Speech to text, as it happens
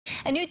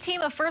A new team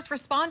of first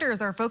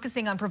responders are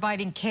focusing on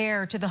providing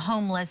care to the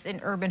homeless in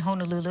urban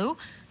Honolulu.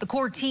 The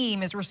core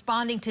team is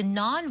responding to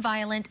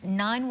nonviolent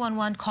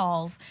 911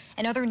 calls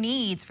and other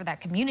needs for that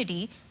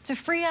community to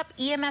free up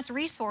EMS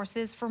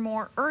resources for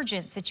more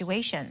urgent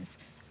situations.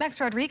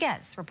 Max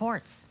Rodriguez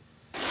reports.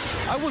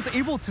 I was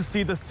able to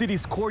see the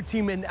city's core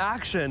team in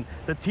action.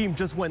 The team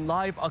just went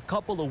live a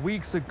couple of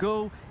weeks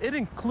ago. It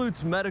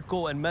includes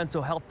medical and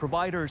mental health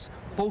providers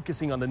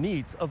focusing on the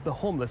needs of the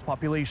homeless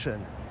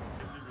population.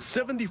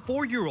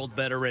 74-year-old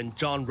veteran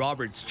John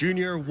Roberts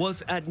Jr.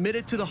 was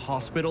admitted to the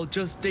hospital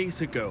just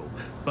days ago.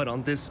 But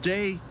on this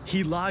day,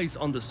 he lies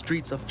on the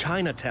streets of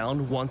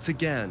Chinatown once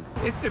again.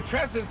 It's the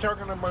president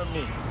talking about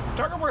me.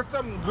 Talk about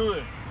something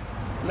good,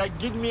 like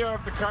getting me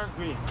off the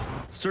concrete.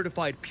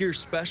 Certified peer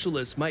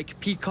specialist Mike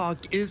Peacock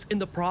is in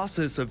the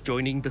process of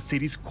joining the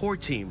city's core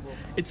team.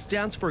 It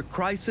stands for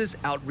Crisis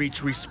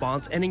Outreach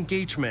Response and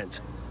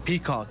Engagement.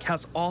 Peacock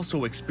has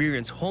also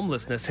experienced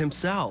homelessness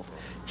himself.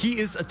 He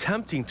is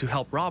attempting to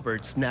help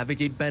Roberts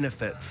navigate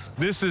benefits.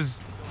 This is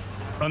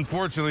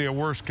unfortunately a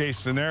worst case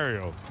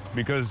scenario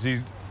because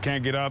he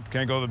can't get up,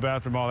 can't go to the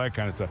bathroom, all that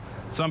kind of stuff.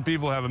 Some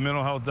people have a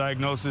mental health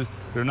diagnosis,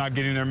 they're not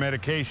getting their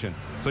medication.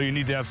 So you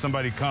need to have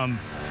somebody come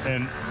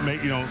and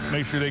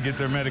make sure they get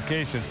their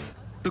medication.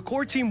 The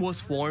core team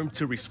was formed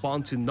to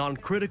respond to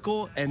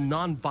non-critical and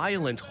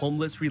non-violent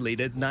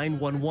homeless-related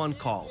 911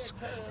 calls.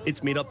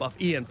 It's made up of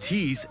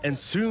EMTs and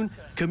soon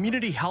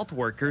community health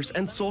workers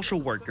and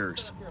social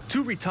workers.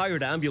 2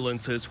 retired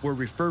ambulances were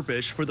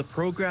refurbished for the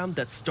program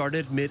that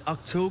started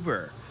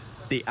mid-October.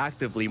 They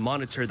actively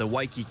monitor the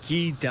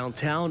Waikiki,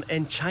 downtown,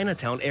 and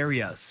Chinatown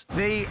areas.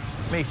 They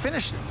may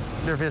finish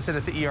their visit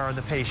at the ER of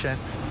the patient,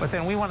 but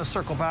then we want to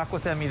circle back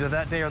with them either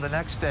that day or the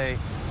next day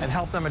and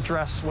help them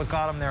address what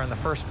got them there in the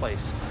first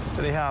place.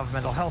 Do they have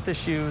mental health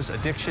issues,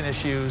 addiction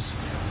issues?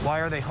 Why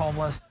are they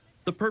homeless?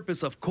 The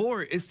purpose of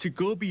CORE is to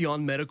go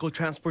beyond medical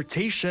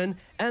transportation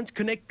and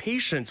connect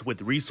patients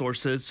with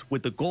resources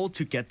with the goal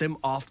to get them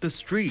off the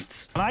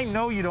streets. I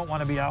know you don't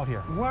want to be out here.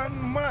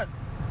 1 month.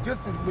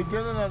 Just the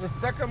beginning of the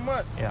second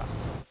month. Yeah.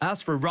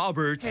 As for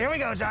Roberts, Here we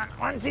go, John.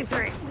 1, 2,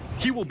 3.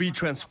 he will be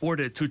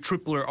transported to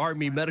Tripler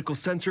Army Medical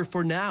Center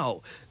for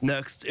now.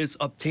 Next is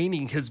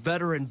obtaining his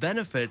veteran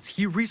benefits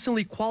he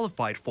recently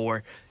qualified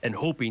for and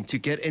hoping to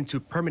get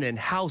into permanent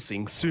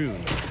housing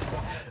soon.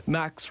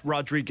 Max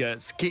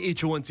Rodriguez,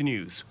 KHON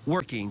News,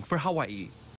 working for Hawaii.